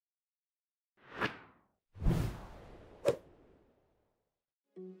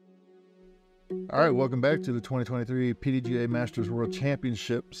All right, welcome back to the 2023 PDGA Masters World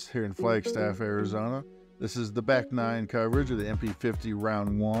Championships here in Flagstaff, Arizona. This is the back nine coverage of the MP50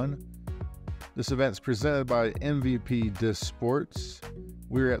 Round 1. This event is presented by MVP Disc Sports.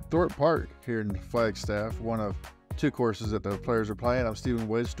 We're at Thorpe Park here in Flagstaff, one of two courses that the players are playing. I'm Stephen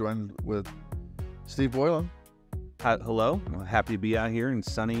Woods, joined with Steve Boylan. Hello, I'm happy to be out here in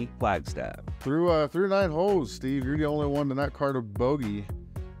sunny Flagstaff. Through 9 holes, Steve, you're the only one to not card a bogey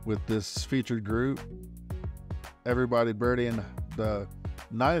with this featured group. Everybody birdieing the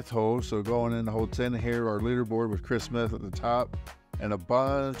 9th hole, so going into hole 10 here, our leaderboard with Chris Smith at the top and a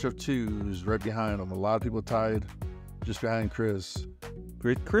bunch of 2s right behind him. A lot of people tied just behind Chris.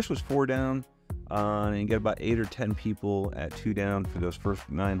 Chris was 4 down, and you got about 8 or 10 people at 2 down for those first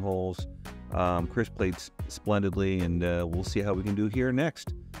 9 holes. Chris played splendidly, and we'll see how we can do here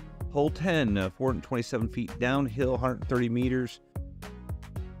next. Hole 10, 427 feet downhill, 130 meters.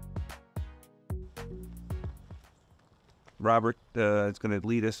 Robert is going to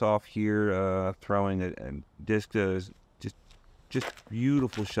lead us off here, throwing a disc. Just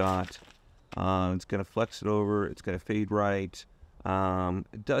beautiful shot. It's going to flex it over. It's going to fade right.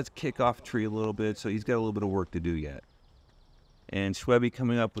 It does kick off a tree a little bit, so he's got a little bit of work to do yet. And Schweberger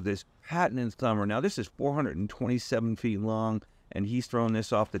coming up with this patented thumber. Now this is 427 feet long, and he's throwing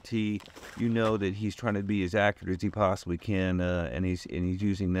this off the tee. You know that he's trying to be as accurate as he possibly can, and he's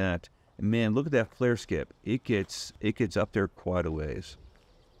using that. Man, look at that flare skip. It gets up there quite a ways.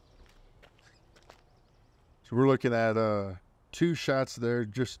 So we're looking at 2 shots there.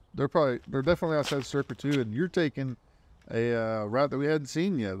 They're definitely outside circle 2, and you're taking a route that we hadn't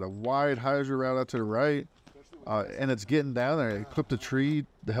seen yet, the wide hYZer route out to the right, and it's getting down there. It clipped a tree,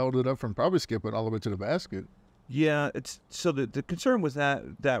 held it up from probably skipping all the way to the basket. Yeah, so the concern with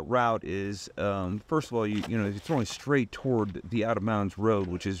that route is, first of all, you're throwing straight toward the out of bounds road,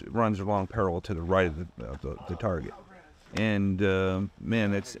 which runs along parallel to the right of the target, and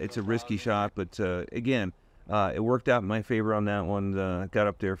man, it's a risky shot, but again, it worked out in my favor on that one. Got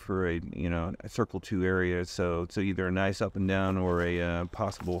up there for a circle 2 area, so either a nice up and down or a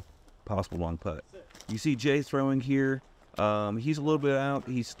possible long putt. You see Jay throwing here. He's a little bit out.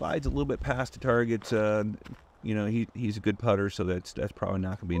 He slides a little bit past the target. He's a good putter, so that's probably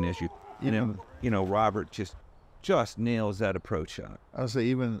not going to be an issue. Robert just nails that approach shot. I would say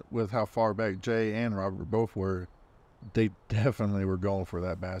even with how far back Jay and Robert both were, they definitely were going for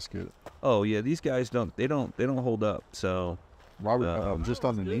that basket. Oh yeah, these guys don't hold up. So Robert just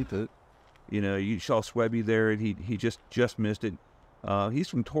underneath it. You saw Schweberger there, and he just missed it. He's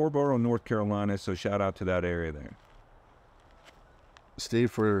from Torboro, North Carolina, so shout out to that area there. Steve,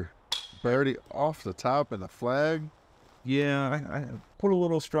 for birdie off the top and the flag. Yeah, I put a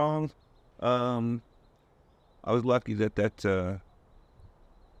little strong. I was lucky that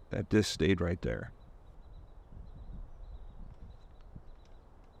disc stayed right there.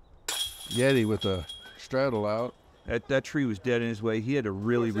 Yeti with a straddle out. That tree was dead in his way. He had to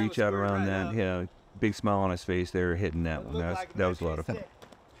really reach out around that. Yeah, big smile on his face there, hitting that one. That was a lot of fun.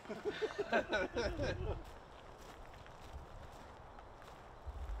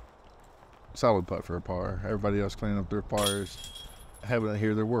 Solid putt for a par. Everybody else cleaning up their pars. Having it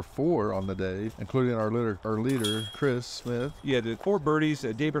here, there were 4 on the day, including our leader, Chris Smith. Yeah, the 4 birdies.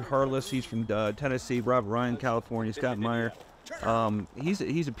 David Harless, he's from Tennessee. Rob Ryan, California. Scott Meyer. He's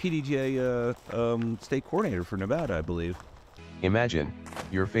a PDGA state coordinator for Nevada, I believe. Imagine,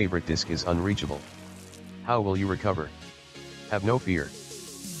 your favorite disc is unreachable. How will you recover? Have no fear.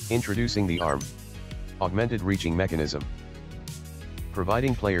 Introducing the ARM Augmented Reaching Mechanism.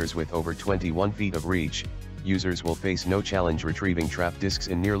 Providing players with over 21 feet of reach, users will face no challenge retrieving trapped discs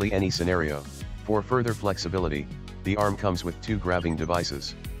in nearly any scenario. For further flexibility, the ARM comes with 2 grabbing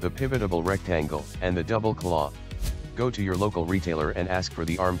devices, the pivotable rectangle and the double claw. Go to your local retailer and ask for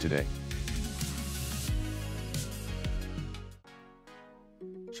the ARM today.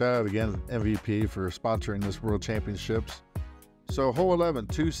 Shout out again MVP for sponsoring this World Championships. So hole 11,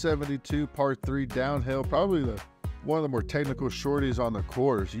 272, par 3 downhill, probably one of the more technical shorties on the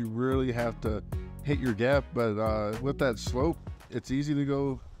course. You really have to hit your gap, but with that slope, it's easy to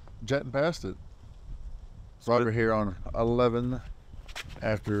go jetting past it. Robert here on 11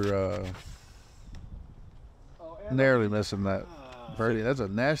 after narrowly missing that birdie. That's a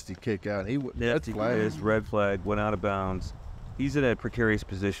nasty kick out. His red flag went out of bounds. He's in a precarious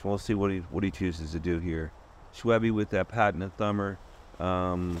position. We'll see what he chooses to do here. Schweberger with that patented thumber.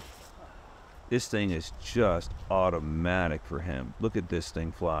 This thing is just automatic for him. Look at this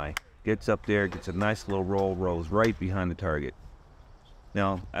thing fly. Gets up there, gets a nice little roll, rolls right behind the target.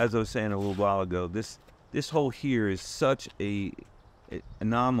 Now, as I was saying a little while ago, this hole here is such a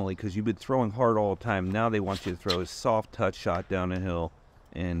anomaly because you've been throwing hard all the time. Now they want you to throw a soft touch shot down the hill.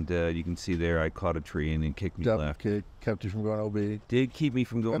 And you can see there, I caught a tree and then kicked me left. Kick kept you from going OB. Did keep me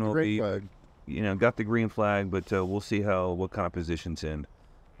from going OB. Flag. You know, got the green flag, but we'll see what kind of position's in.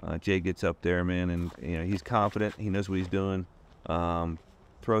 Jay gets up there, man, and you know he's confident. He knows what he's doing.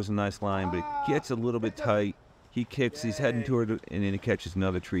 Throws a nice line, but it gets a little bit tight. He kicks. He's heading toward it, and then he catches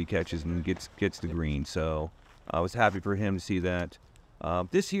another tree, catches and gets the green. So I was happy for him to see that.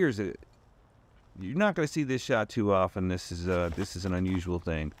 This here is you're not going to see this shot too often. This is an unusual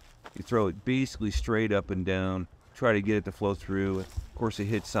thing. You throw it basically straight up and down, try to get it to flow through. Of course, it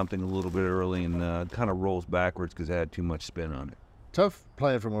hits something a little bit early and kind of rolls backwards because it had too much spin on it. Tough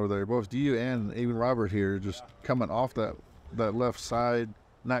playing from over there. Both you and even Robert here just coming off that left side,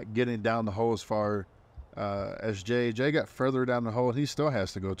 not getting down the hole as far as Jay. Jay got further down the hole, and he still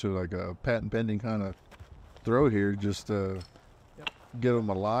has to go to like a patent pending kind of throw here just to get him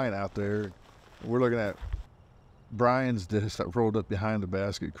a line out there. We're looking at Brian's disc that rolled up behind the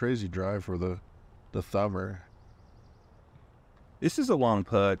basket. Crazy drive for the thumber. This is a long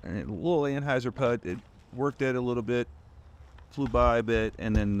putt, a little hYZer putt. It worked it a little bit, flew by a bit,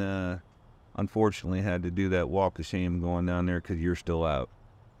 and then unfortunately had to do that walk of shame going down there because you're still out.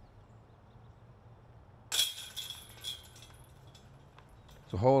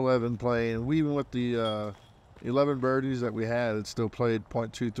 So hole 11 playing. Even with the 11 birdies that we had, it still played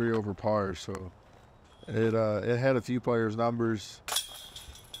 .23 over par. So it had a few players' numbers.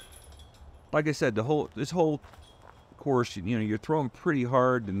 Like I said, this whole course, you know, you're throwing pretty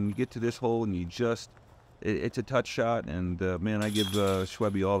hard, and you get to this hole, and you just it's a touch shot. And man, I give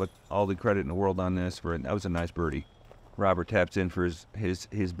Schweby all the credit in the world on this. That was a nice birdie. Robert taps in for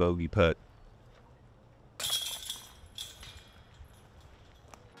his bogey putt.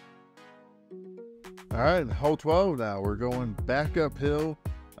 All right, hole 12 now. We're going back uphill.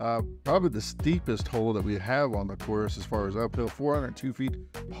 Probably the steepest hole that we have on the course as far as uphill, 402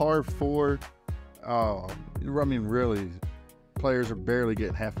 feet, par 4. I mean, really, players are barely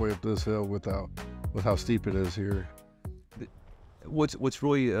getting halfway up this hill with how steep it is here. What's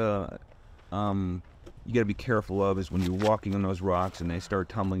really you got to be careful of is when you're walking on those rocks and they start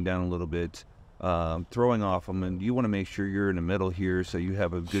tumbling down a little bit, throwing off them, and you want to make sure you're in the middle here so you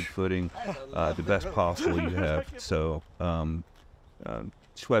have a good footing, the best possible you have. So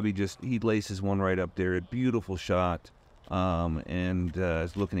Schweby he laces one right up there, a beautiful shot, and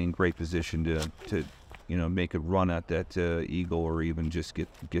is looking in great position to you know make a run at that eagle or even just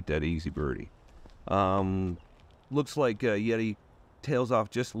get that easy birdie. Looks like Yeti tails off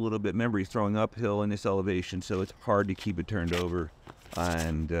just a little bit. Remember, he's throwing uphill in this elevation, so it's hard to keep it turned over.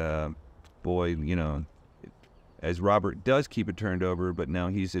 And boy, you know, as Robert does keep it turned over, but now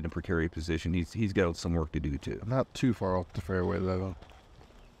he's in a precarious position. He's got some work to do too. Not too far off the fairway though.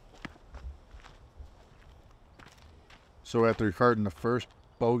 So after recording the first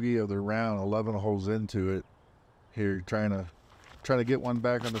bogey of the round, 11 holes into it, here trying to get one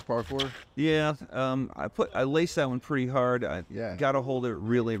back on this par 4. Yeah, I laced that one pretty hard. I got to hold it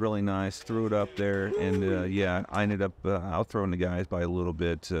really, really nice. Threw it up there, and yeah, I ended up outthrowing the guys by a little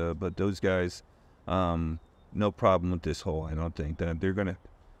bit. But those guys, no problem with this hole. I don't think that they're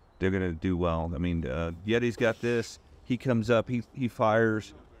gonna do well. I mean, Yeti's got this. He comes up, he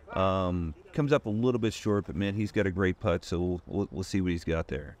fires. Comes up a little bit short, but man, he's got a great putt. So we'll see what he's got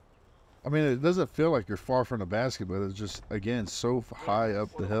there. I mean, it doesn't feel like you're far from the basket, but it's just, again, so high up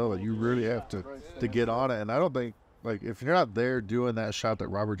the hill that you really have to get on it. And I don't think, like, if you're not there doing that shot that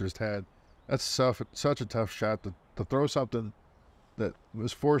Robert just had, that's such a tough shot to throw something that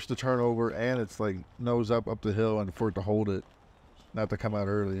was forced to turn over, and it's like nose up the hill, and for it to hold it, not to come out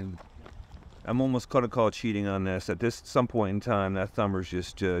early. And I'm almost going to call cheating on this. At some point in time, that thumber's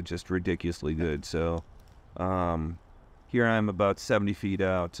just ridiculously good. So, here I am about 70 feet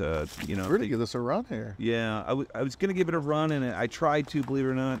out. You know, we're gonna give this a run here. Yeah, I was gonna give it a run, and I tried to, believe it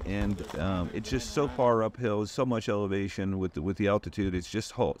or not, and it's just so far uphill, so much elevation with the altitude. It's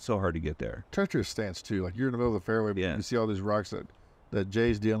just so hard to get there. Treacherous stance too. Like you're in the middle of the fairway, but you see all these rocks that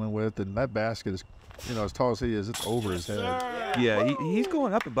Jay's dealing with, and that basket is, you know, as tall as he is, it's over his head. Yeah, he's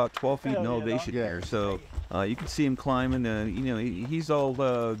going up about 12 feet in elevation here, so you can see him climbing. You know, he's all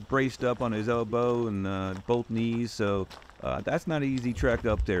braced up on his elbow and both knees, so that's not an easy trek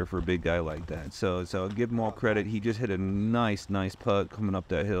up there for a big guy like that. So I'll give him all credit. He just hit a nice putt coming up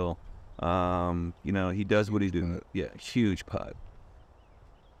that hill. You know, he does what he do. Yeah, huge putt.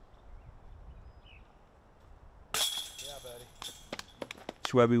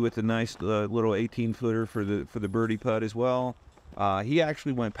 Schweby with a nice little 18-footer for the birdie putt as well. He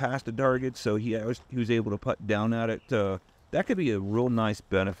actually went past the target, so he was able to putt down at it that could be a real nice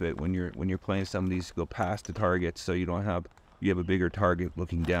benefit when you're playing some of these to go past the targets, so you have a bigger target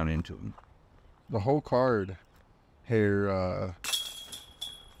looking down into them. The whole card here,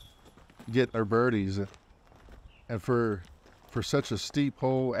 getting our birdies, and for such a steep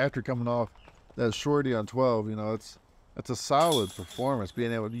hole after coming off that shorty on 12, you know, it's a solid performance.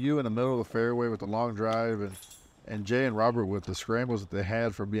 Being able to, you in the middle of the fairway with the long drive, and Jay and Robert with the scrambles that they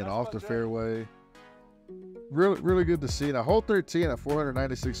had for being off the fairway. Really good to see. Now, hole 13 at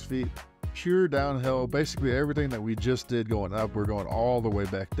 496 feet, pure downhill. Basically everything that we just did going up, we're going all the way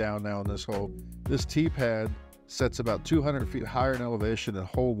back down now in this hole. This tee pad sets about 200 feet higher in elevation than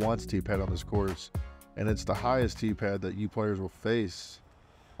hole 1's tee pad on this course. And it's the highest tee pad that you players will face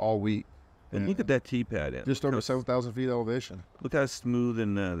all week. And look at that tee pad. Just over 7,000 feet elevation. Look how smooth,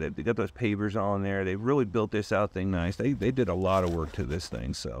 and they got those pavers on there. They really built this out thing nice. They did a lot of work to this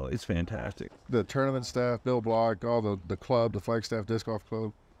thing, so it's fantastic. The tournament staff, Bill Block, all the club, the Flagstaff Disc Golf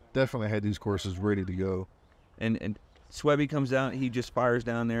Club, definitely had these courses ready to go. And Schwebby comes out, he just fires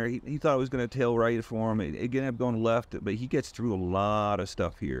down there. He thought it was going to tail right for him. It ended up going left, but he gets through a lot of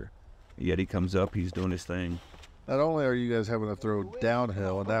stuff here. Yeti comes up, he's doing his thing. Not only are you guys having to throw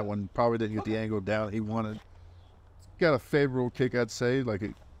downhill, and that one probably didn't get the angle down he wanted. Got a favorable kick, I'd say, like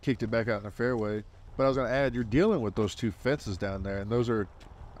it kicked it back out in the fairway. But I was going to add, you're dealing with those two fences down there, and those are,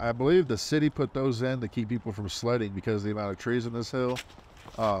 I believe the city put those in to keep people from sledding because of the amount of trees in this hill.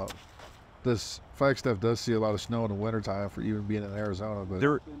 This Flagstaff does see a lot of snow in the wintertime for even being in Arizona.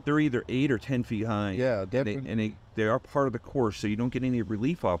 But they're either 8 or 10 feet high. Yeah, and they are part of the course, so you don't get any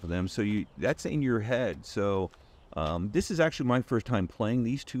relief off of them. So that's in your head. So this is actually my first time playing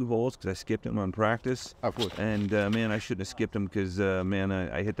these two holes because I skipped them on practice. And man, I shouldn't have skipped them because man,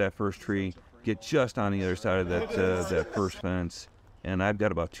 I hit that first tree, get just on the other side of that first fence, and I've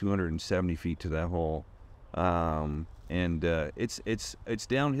got about 270 feet to that hole. And it's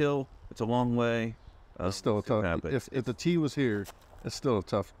downhill. It's a long way. It's still a tough. If the tee was here, it's still a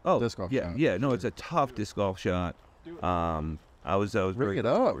tough disc golf shot. Yeah, no, it's a tough disc golf shot. I was bring it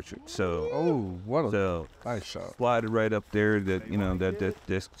up. So what a nice shot. Slided right up there. That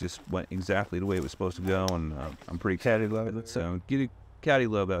disc just went exactly the way it was supposed to go, and I'm pretty caddy love. So get a caddy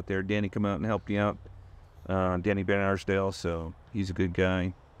love out there. Danny come out and helped me out. Danny Van Arsdale, so he's a good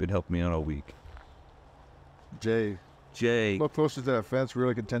guy. Been helping me out all week. Jay. Look closer to that fence,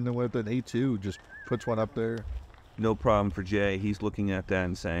 really contending with it, and he too just puts one up there. No problem for Jay. He's looking at that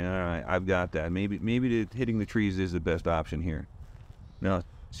and saying, all right, I've got that. Maybe hitting the trees is the best option here. Now,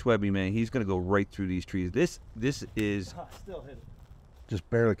 Schwebby, man, he's going to go right through these trees. This is... Still hit it. Just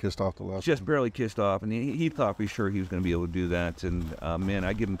barely kissed off the left. Just barely kissed off, and he thought for sure he was going to be able to do that. And, man,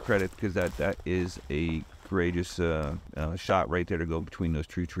 I give him credit because that is a courageous shot right there to go between those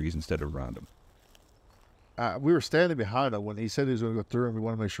two trees instead of around them. We were standing behind him when he said he was going to go through, and we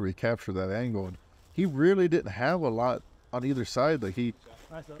want to make sure we capture that angle. And he really didn't have a lot on either side. Like he,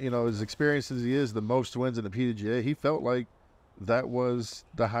 as experienced as he is, the most wins in the PDGA, he felt like that was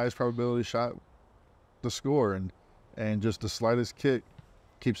the highest probability shot to score, and just the slightest kick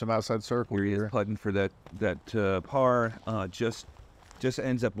keeps him outside circle. Here he is putting for that par. Just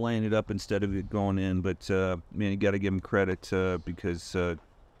ends up laying it up instead of it going in. But man, you got to give him credit because.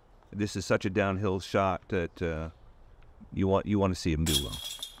 This is such a downhill shot that you want to see him do well.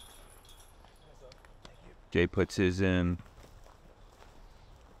 Jay puts his in.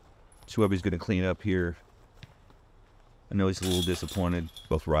 Schwebby's going to clean up here. I know he's a little disappointed.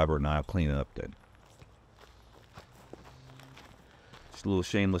 Both Robert and I will clean up that. Just a little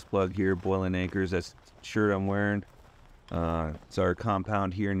shameless plug here. Boylan Anchors. That's the shirt I'm wearing. It's our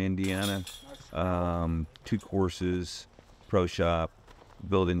compound here in Indiana. 2 courses, pro shop.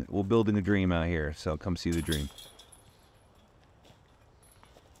 We're building a dream out here, so come see the dream.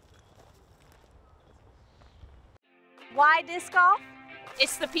 Why disc golf?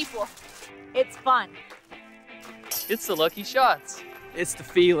 It's the people. It's fun. It's the lucky shots. It's the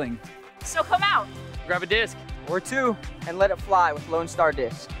feeling. So come out. Grab a disc. Or 2. And let it fly with Lone Star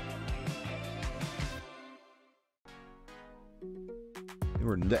Disc.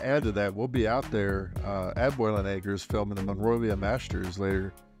 To add to that, we'll be out there at Boylan Acres filming the Monrovia Masters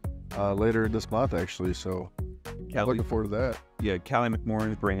later this month, actually. So looking forward to that. Yeah, Callie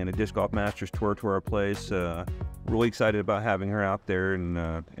McMorrin's bringing a Disc Golf Masters tour to our place. Really excited about having her out there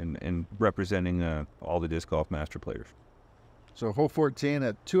and representing all the Disc Golf Master players. So hole 14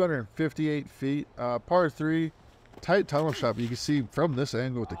 at 258 feet, par 3, tight tunnel shot. You can see from this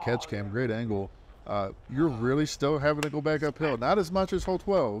angle with the catch cam, great angle. You're really still having to go back uphill. Not as much as hole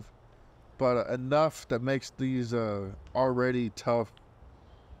 12, but enough that makes these already tough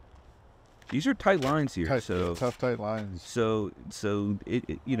These are tight lines here, tough tight lines. So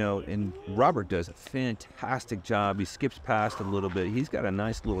you know, and Robert does a fantastic job. He skips past a little bit. He's got a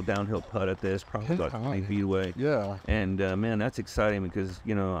nice little downhill putt at this, probably about 20 feet away. Yeah. And man, that's exciting because,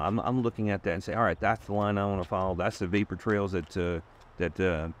 you know, I'm looking at that and say, all right, that's the line I want to follow. That's the vapor trails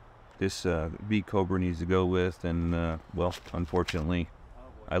that this V Cobra needs to go with. And well, unfortunately,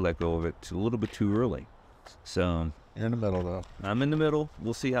 I let go of it a little bit too early. So. You're in the middle, though. I'm in the middle.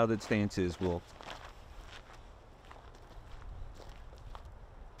 We'll see how that stance is. No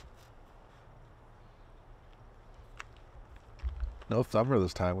thumber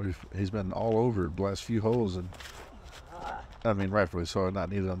this time. He's been all over the last few holes, and I mean, rightfully so, not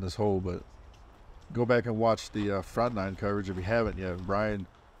needed on this hole, but go back and watch the front nine coverage if you haven't yet. Brian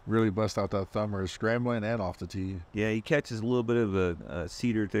really bust out that thumber, scrambling and off the tee. Yeah, he catches a little bit of a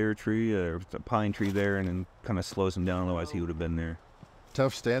cedar there tree, or a pine tree there, and then kind of slows him down. Otherwise, he would have been there.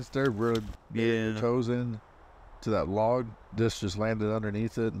 Tough stance there. Really, your toes in to that log. Disc just landed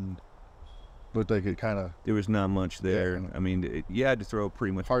underneath it, and looked like it kind of. There was not much there. Yeah. I mean, you had to throw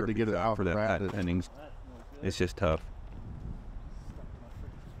pretty much hard to get it out for that pat pendings. It's just tough.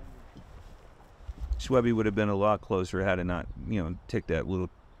 Schwebby would have been a lot closer had it not, you know, take that little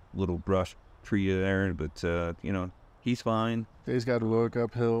brush tree there, but you know, he's fine. He's got to look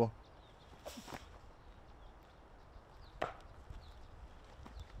uphill.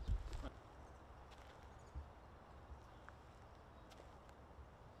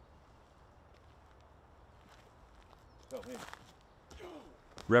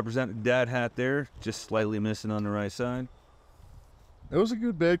 Representing dad hat there, just slightly missing on the right side. It was a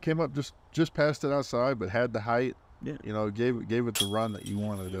good bed. Came up just past it outside, but had the height. Yeah. You know, gave it the run that you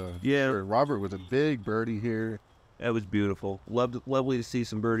wanted. Yeah. Sure. Robert with a big birdie here. That was beautiful. Lovely to see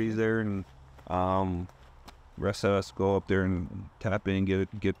some birdies there, and rest of us go up there and tap in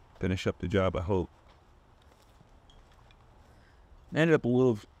and finish up the job. I hope. Ended up a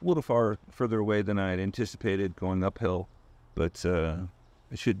little further away than I had anticipated going uphill, but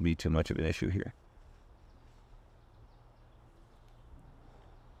it shouldn't be too much of an issue here.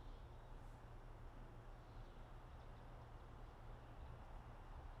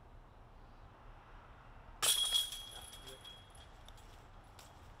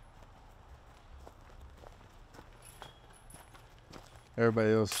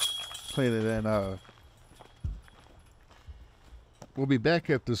 Everybody else playing it in. We'll be back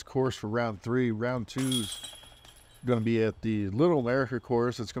at this course for round 3. Round 2's going to be at the Little America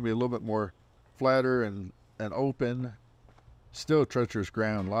course. It's going to be a little bit more flatter and open. Still treacherous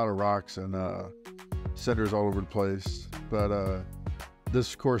ground, a lot of rocks and centers all over the place. But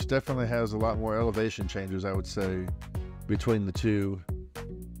this course definitely has a lot more elevation changes, I would say, between the two.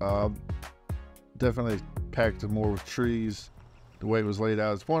 Definitely packed more with trees. The way it was laid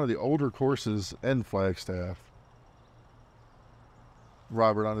out. It's one of the older courses in Flagstaff.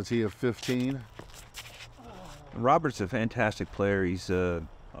 Robert on the tee of 15. Robert's a fantastic player. He's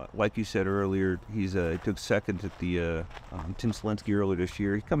like you said earlier, he took second at the Tim Selinsky earlier this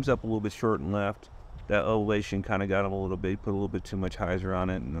year. He comes up a little bit short and left. That elevation kind of got him a little bit. Put a little bit too much hYZer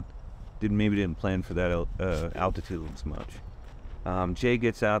on it, and didn't plan for that altitude as much. Jay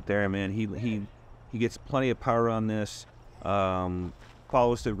gets out there, man. He gets plenty of power on this.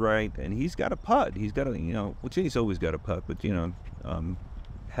 Follows to right, and he's got a putt. He's got a, you know, well, Jay's always got a putt, but you know,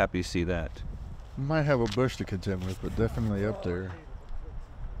 happy to see that. Might have a bush to contend with, but definitely up there.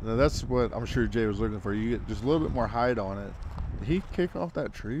 Now that's what I'm sure Jay was looking for. You get just a little bit more height on it. Did he kick off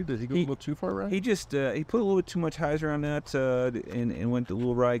that tree? Did he go a little too far right? He just he put a little bit too much hYZer on that, and went a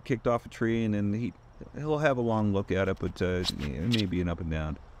little right, kicked off a tree, and then he'll have a long look at it, but it may be an up and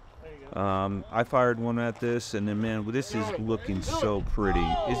down. I fired one at this, and then, man, this is looking so pretty.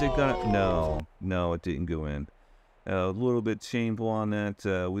 Is it gonna? No, it didn't go in. A little bit shameful on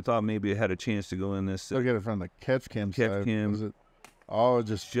that. We thought maybe it had a chance to go in this. Look at it from the catch cam side. Was it? Oh,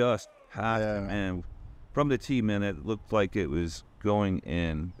 just yeah. Man, from the tee, man, it looked like it was going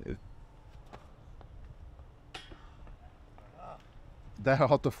in. That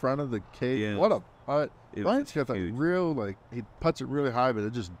off the front of the cage. Yeah. What a putt. Ryan's got that real, like, he putts it really high, but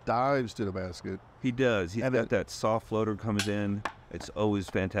it just dives to the basket. He does. He's got that soft floater comes in. It's always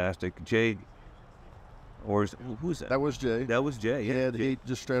fantastic. Jay, or who's that? That was Jay. That was Jay. Yeah, he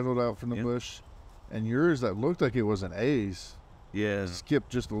just straddled out from the bush. And yours, that looked like it was an ace. Yeah. Skipped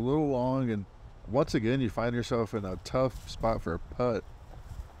just a little long, and once again, you find yourself in a tough spot for a putt.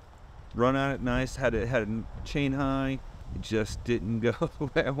 Run on it nice. Had a chain high. It just didn't go the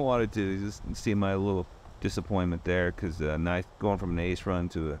way I wanted to. Just see my little disappointment there, because nice going from an ace run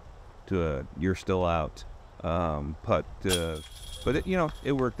to a you're still out putt. But it, you know,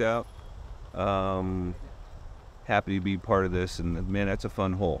 it worked out. Happy to be part of this, and man, that's a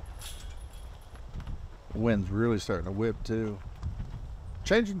fun hole. Wind's really starting to whip too.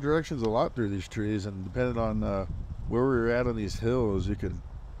 Changing directions a lot through these trees, and depending on where we're at on these hills, you could,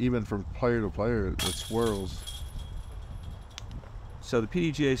 even from player to player, it swirls. So the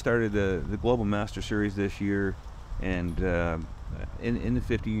PDGA started the Global Master Series this year, and in the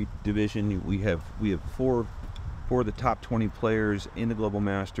 50 division, we have four of the top 20 players in the Global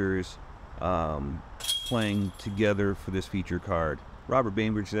Masters playing together for this feature card. Robert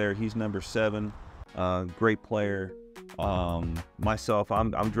Bainbridge there, he's number 7, great player. Myself,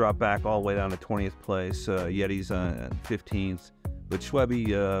 I'm dropped back all the way down to 20th place. Yeti's 15th, but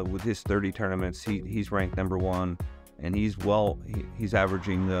Schweby with his 30 tournaments, he's ranked number 1, and he's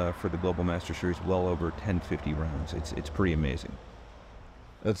averaging for the Global Master Series well over 1050 rounds. It's pretty amazing.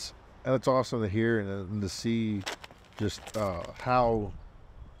 It's awesome to hear and to see just how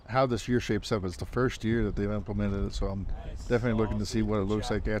this year shapes up. It's the first year that they've implemented it, so I'm definitely looking to see what it looks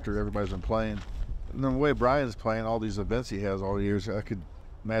like after everybody's been playing. And the way Brian's playing all these events he has all years, I could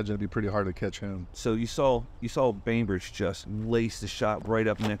imagine it'd be pretty hard to catch him. So you saw Bainbridge just lace the shot right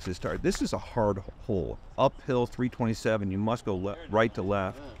up next to his target. This is a hard hole. Uphill 327, you must go right to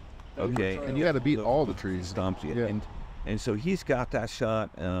left. Okay. And you got to beat all the trees. Stumps, Yeah. And so he's got that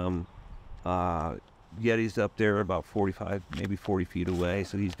shot. Yeti's up there about 45, maybe 40 feet away,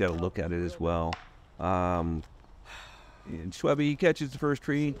 so he's got to look at it as well. And Schweby, he catches the first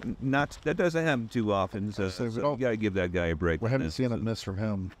tree. That doesn't happen too often, so you got to give that guy a break. We haven't seen it miss from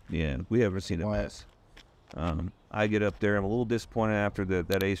him. Yeah, we haven't seen it miss. I get up there. I'm a little disappointed after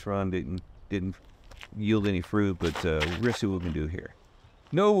that ace run didn't yield any fruit, but we're gonna see what we can do here.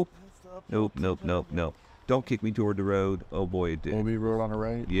 Nope. Don't kick me toward the road. Oh boy, it did. OB Road on the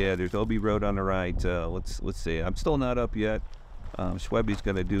right. Yeah, there's OB Road on the right. Let's see. I'm still not up yet. Schweby's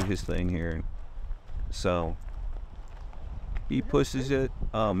gonna do his thing here. So he pushes it.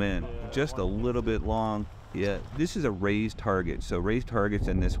 Oh man, just a little bit long. Yeah, this is a raised target. So raised targets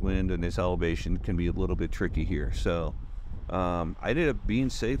in this wind and this elevation can be a little bit tricky here. So I ended up being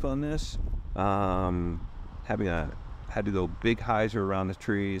safe on this. Had to go big hYZer around the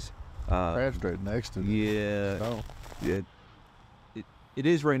trees. Crashed right next to it. Yeah. Oh. Yeah. It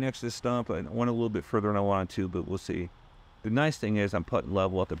is right next to the stump. I went a little bit further than I wanted to, but we'll see. The nice thing is I'm putting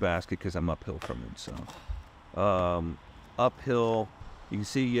level at the basket because I'm uphill from it. So uphill, you can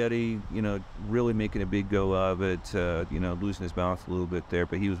see Yeti, really making a big go of it, losing his balance a little bit there,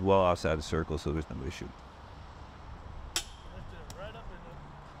 but he was well outside the circle, so there's no issue.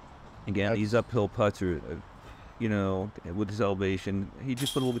 Again, these uphill putts are, with his elevation, he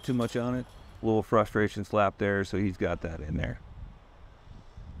just put a little bit too much on it. A little frustration slap there, so he's got that in there.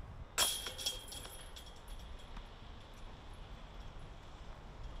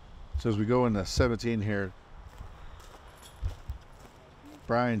 So as we go into 17 here,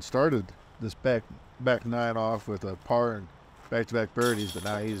 Brian started this back 9 off with a par and back-to-back birdies, but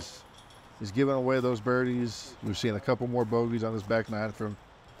now he's giving away those birdies. We've seen a couple more bogeys on this back 9 from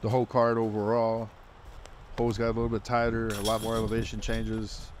the whole card overall. Holes got a little bit tighter, a lot more elevation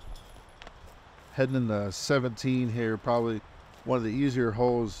changes. Heading into 17 here, probably one of the easier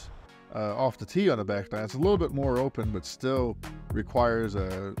holes off the tee on the back 9. It's a little bit more open, but still requires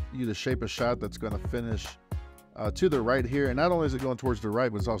you to shape a shot that's going to finish to the right here. And not only is it going towards the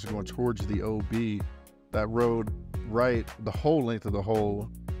right, but it's also going towards the OB. That road right, the whole length of the hole.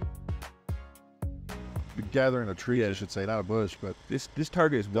 Gathering a tree, I should say, not a bush, but this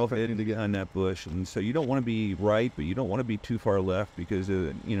target is well fitting to get on that bush, and so you don't want to be right, but you don't want to be too far left because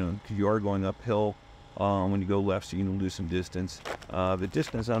you are going uphill when you go left, so you can lose some distance. The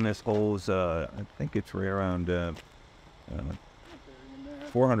distance on this hole is I think it's right around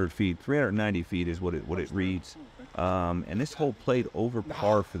 400 feet, 390 feet is what it reads, and this hole played over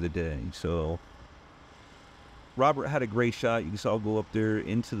par for the day. So Robert had a great shot. You saw go up there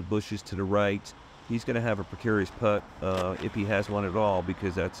into the bushes to the right. He's going to have a precarious putt if he has one at all,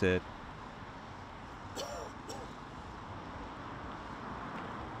 because that's it.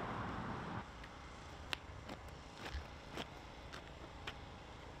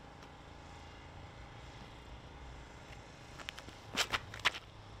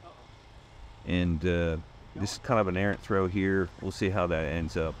 And this is kind of an errant throw here. We'll see how that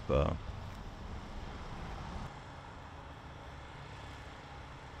ends up.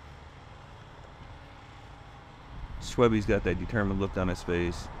 Schweby's got that determined look on his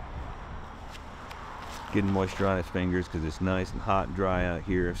face. Getting moisture on his fingers because it's nice and hot and dry out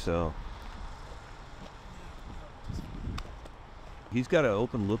here, so he's got an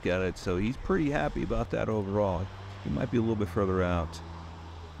open look at it, so he's pretty happy about that overall. He might be a little bit further out.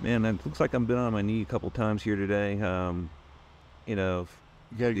 Man, it looks like I've been on my knee a couple times here today. You know,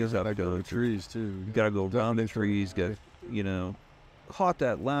 You gotta Goes get up back to the to- trees too. you gotta go around the trees. Got, you know, caught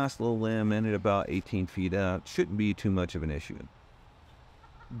that last little limb, ended about 18 feet out. Shouldn't be too much of an issue.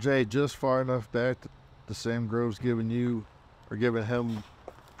 Jay, just far enough back that the Sam Grove's giving you or giving him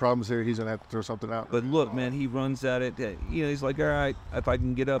problems here. He's gonna have to throw something out. But look, man, he runs at it. You know, he's like, all right, if I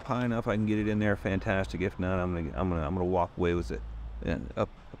can get up high enough, I can get it in there. Fantastic. If not, I'm gonna walk away with it, and up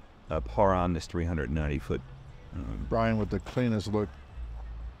par on this 390-foot. Brian with the cleanest look.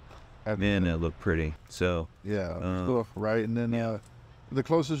 Man, that looked pretty. So Yeah, cool, right. And then the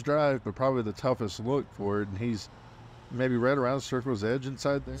closest drive, but probably the toughest look for it. And he's maybe right around the circle's edge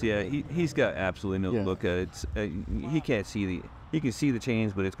inside there. so yeah, he's got absolutely no Yeah. look at it. He can't see he can see the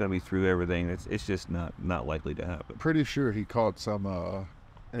chains, but it's gonna be through everything. It's just not likely to happen. Pretty sure he caught some.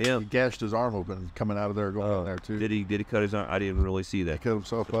 And Yeah. he gashed his arm open coming out of there, going in there too. Did he cut his arm? I didn't really see He that. cut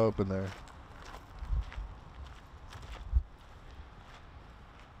himself up in there.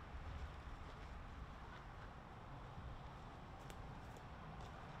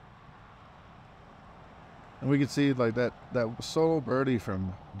 And we can see like that solo birdie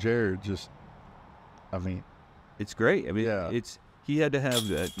from Jared. Just, I mean, It's great. I mean, Yeah. he had to have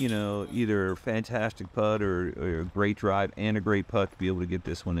you know, either a fantastic putt or a great drive and a great putt to be able to get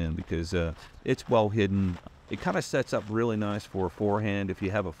this one in, because it's well hidden. It kind of sets up really nice for a forehand if you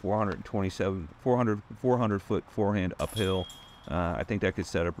have a 400 foot forehand uphill. I think that could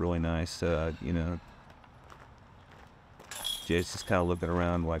set up really nice. You know, Jay's just kind of looking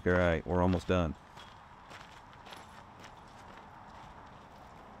around like, all right, we're almost done.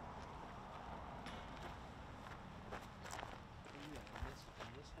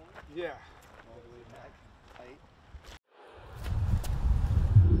 yeah.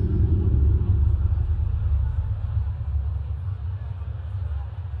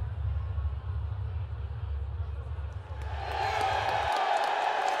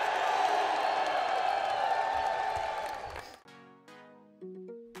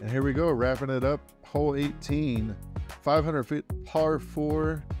 And here we go, wrapping it up. Hole 18, 500 feet, par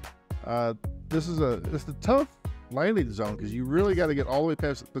 4. It's a tough landing zone because you really got to get all the way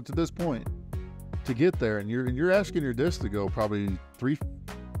past it to this point to get there, and you're asking your disc to go probably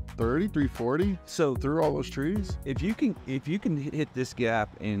 330, 340 So through all those trees. if you can hit this gap,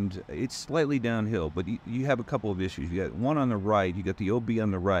 and it's slightly downhill, but you have a couple of issues. You got one on the right, you got the OB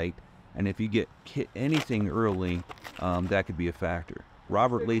on the right, and if you get hit anything early, that could be a factor.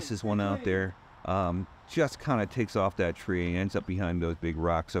 Robert laces one out there, just kind of takes off that tree and ends up behind those big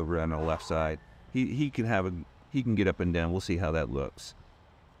rocks over on the left side. He can get up and down. We'll see how that looks.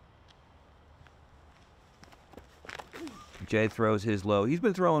 Jay throws his low. He's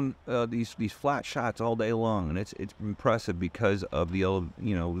been throwing these flat shots all day long, and it's impressive because of the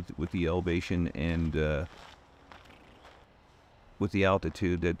with the elevation and with the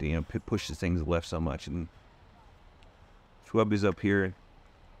altitude that pushes things left so much. And Schweber's up here.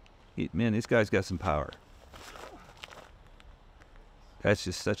 Man, this guy's got some power. That's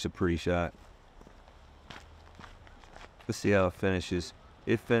just such a pretty shot. Let's see how it finishes.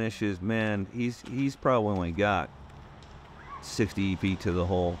 It finishes, man. He's probably only got 60 feet to the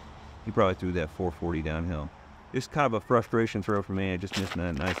hole. He probably threw that 440 downhill. It's kind of a frustration throw for me. I just missed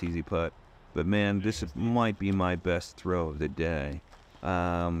that nice easy putt. But man, this might be my best throw of the day.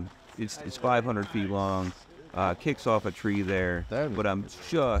 It's 500 feet long. Kicks off a tree there, but I'm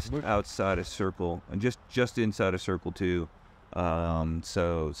just outside of circle and just inside of circle 2.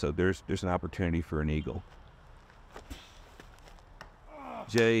 So there's an opportunity for an eagle.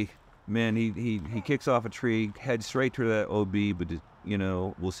 Jay, man, he kicks off a tree, heads straight to that OB, but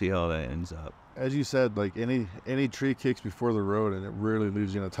we'll see how that ends up. As you said, like any tree kicks before the road, and it really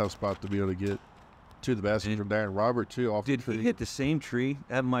leaves you in a tough spot to be able to get to the basket from there. And Robert too, off Did the tree, he hit the same tree?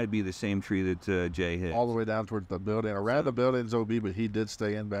 That might be the same tree that Jay hit. all the way down towards the building, around the building's OB, but he did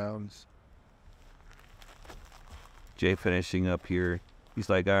stay in bounds. Jay finishing up here. He's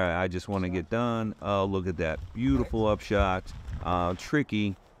like, all right, I just want to get done. Oh, look at that beautiful upshot,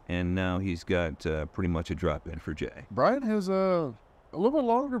 tricky, and now he's got pretty much a drop in for Jay. Brian has a little bit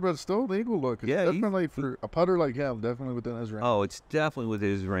longer, but still an eagle look. It's Yeah, definitely for a putter like him, definitely within his range. Oh, it's definitely within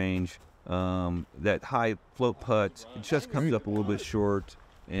his range. That high float putt, it just comes up a little bit short,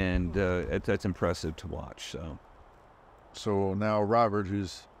 and that's impressive to watch. So now Robert,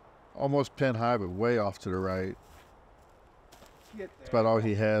 who's almost pin high, but way off to the right. That's about all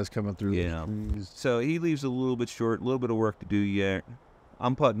he has coming through. Yeah. The trees. So he leaves a little bit short, a little bit of work to do yet.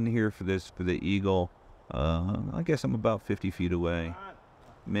 I'm putting here for the eagle. I guess I'm about 50 feet away.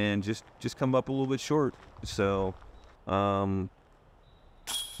 Man, just come up a little bit short. So,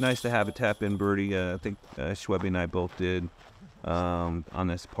 nice to have a tap-in birdie. I think Schwebby and I both did on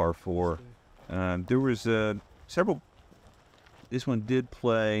this par 4. There was several. This one did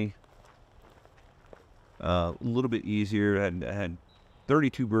play a little bit easier. Had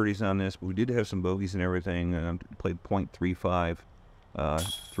 32 birdies on this, but we did have some bogeys and everything. Played .35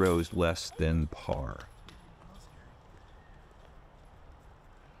 throws less than par.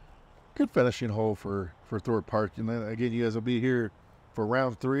 Good finishing hole for Thorpe Park. And then again, you guys will be here for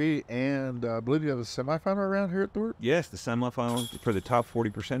round 3, and I believe you have a semifinal around here at Thorpe. Yes, the semifinal for the top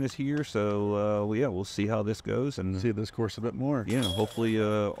 40% is here. So yeah, we'll see how this goes and See this course a bit more. yeah, hopefully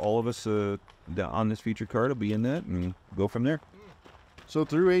all of us on this featured card will be in that and go from there. So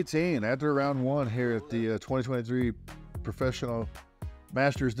through 18, after round 1 here at the 2023 Professional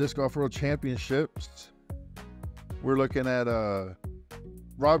Masters Disc Golf World Championships, we're looking at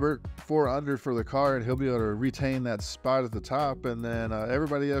Robert 4 under for the card. He'll be able to retain that spot at the top, and then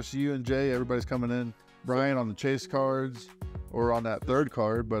everybody else, you and Jay, everybody's coming in. Brian on the chase cards or on that 3rd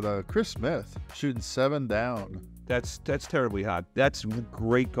card, but Chris Smith shooting 7 down. That's terribly hot. That's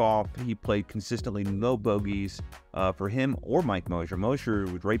great golf. He played consistently, no bogeys for him or Mike Mosher. Mosher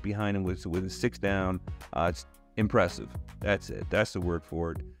was right behind him with a 6 down. It's impressive. That's it. That's the word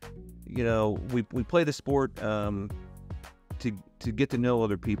for it. You know, we play the sport to get to know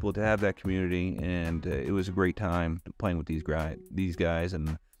other people, to have that community, and it was a great time playing with these guys,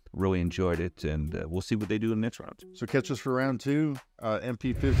 and really enjoyed it. And we'll see what they do in the next round. So catch us for round 2,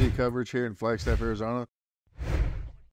 MP50 coverage here in Flagstaff, Arizona.